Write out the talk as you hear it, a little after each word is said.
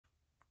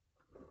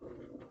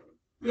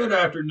Good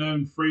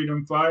afternoon,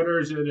 freedom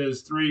fighters. It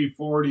is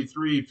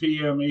 3:43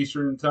 p.m.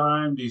 Eastern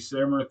Time,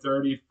 December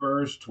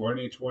 31st,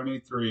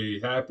 2023.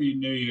 Happy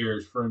New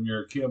Year's from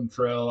your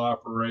Chemtrail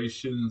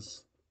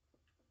operations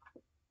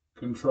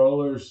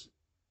controllers.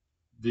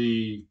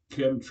 The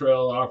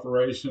chemtrail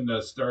operation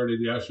that started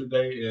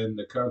yesterday in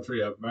the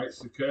country of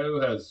Mexico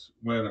has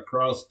went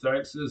across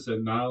Texas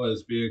and now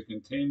is being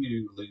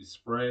continually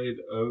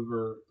sprayed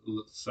over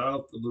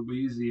South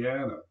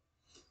Louisiana.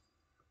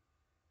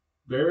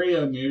 Very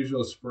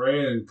unusual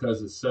spraying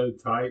because it's so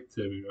tight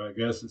to me. I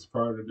guess it's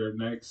part of their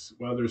next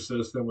weather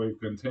system.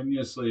 We've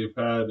continuously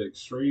had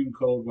extreme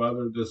cold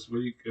weather this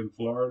week in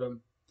Florida.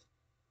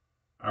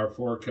 Our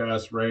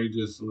forecast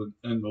ranges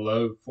in the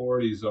low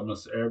 40s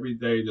almost every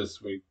day this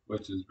week,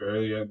 which is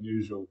very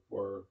unusual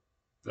for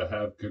to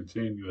have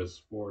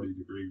continuous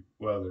 40-degree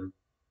weather.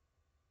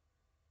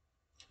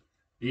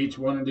 Each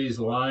one of these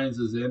lines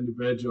is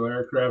individual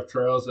aircraft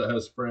trails that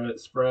has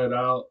spread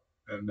out,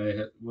 and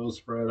they will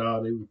spread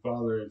out even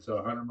farther into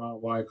 100-mile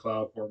wide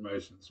cloud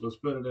formations. Let's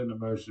put it into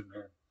motion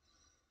here,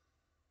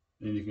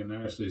 and you can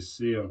actually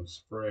see them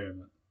spraying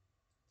it.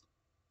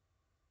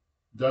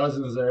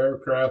 Dozens of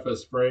aircraft have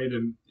sprayed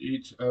in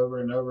each over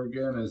and over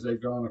again as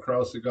they've gone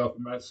across the Gulf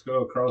of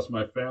Mexico, across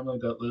my family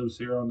that lives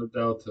here on the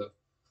Delta.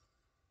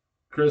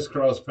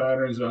 Crisscross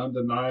patterns are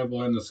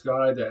undeniable in the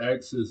sky. The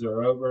X's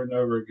are over and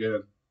over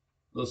again.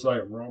 Looks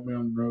like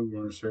Roman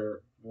numerals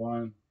here.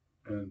 One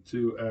and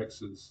two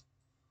X's.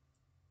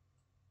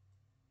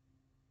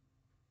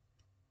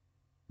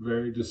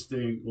 Very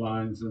distinct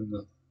lines in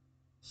the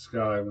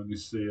sky when you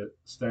see it.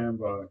 Stand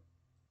by.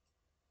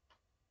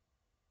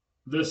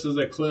 This is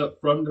a clip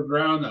from the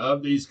ground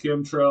of these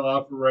chemtrail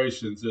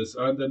operations. It's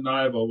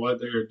undeniable what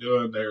they are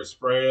doing. They are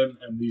spraying,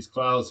 and these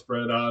clouds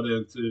spread out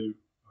into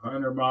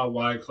 100-mile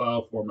wide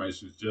cloud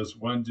formations. Just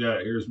one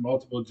jet. Here's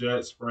multiple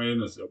jets spraying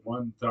this at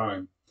one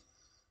time.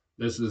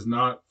 This is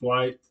not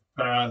flight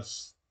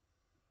paths,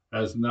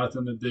 has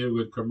nothing to do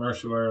with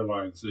commercial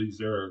airlines.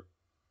 These are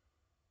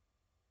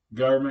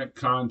government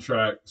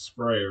contract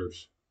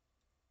sprayers,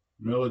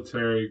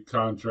 military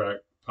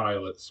contract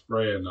pilots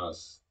spraying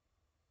us,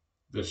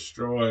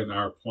 destroying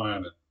our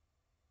planet.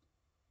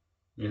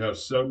 We have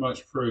so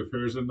much proof.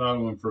 Here's another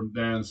one from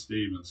Dan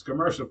Stevens.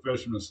 Commercial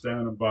fishermen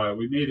standing by.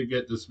 We need to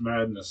get this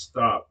madness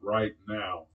stopped right now.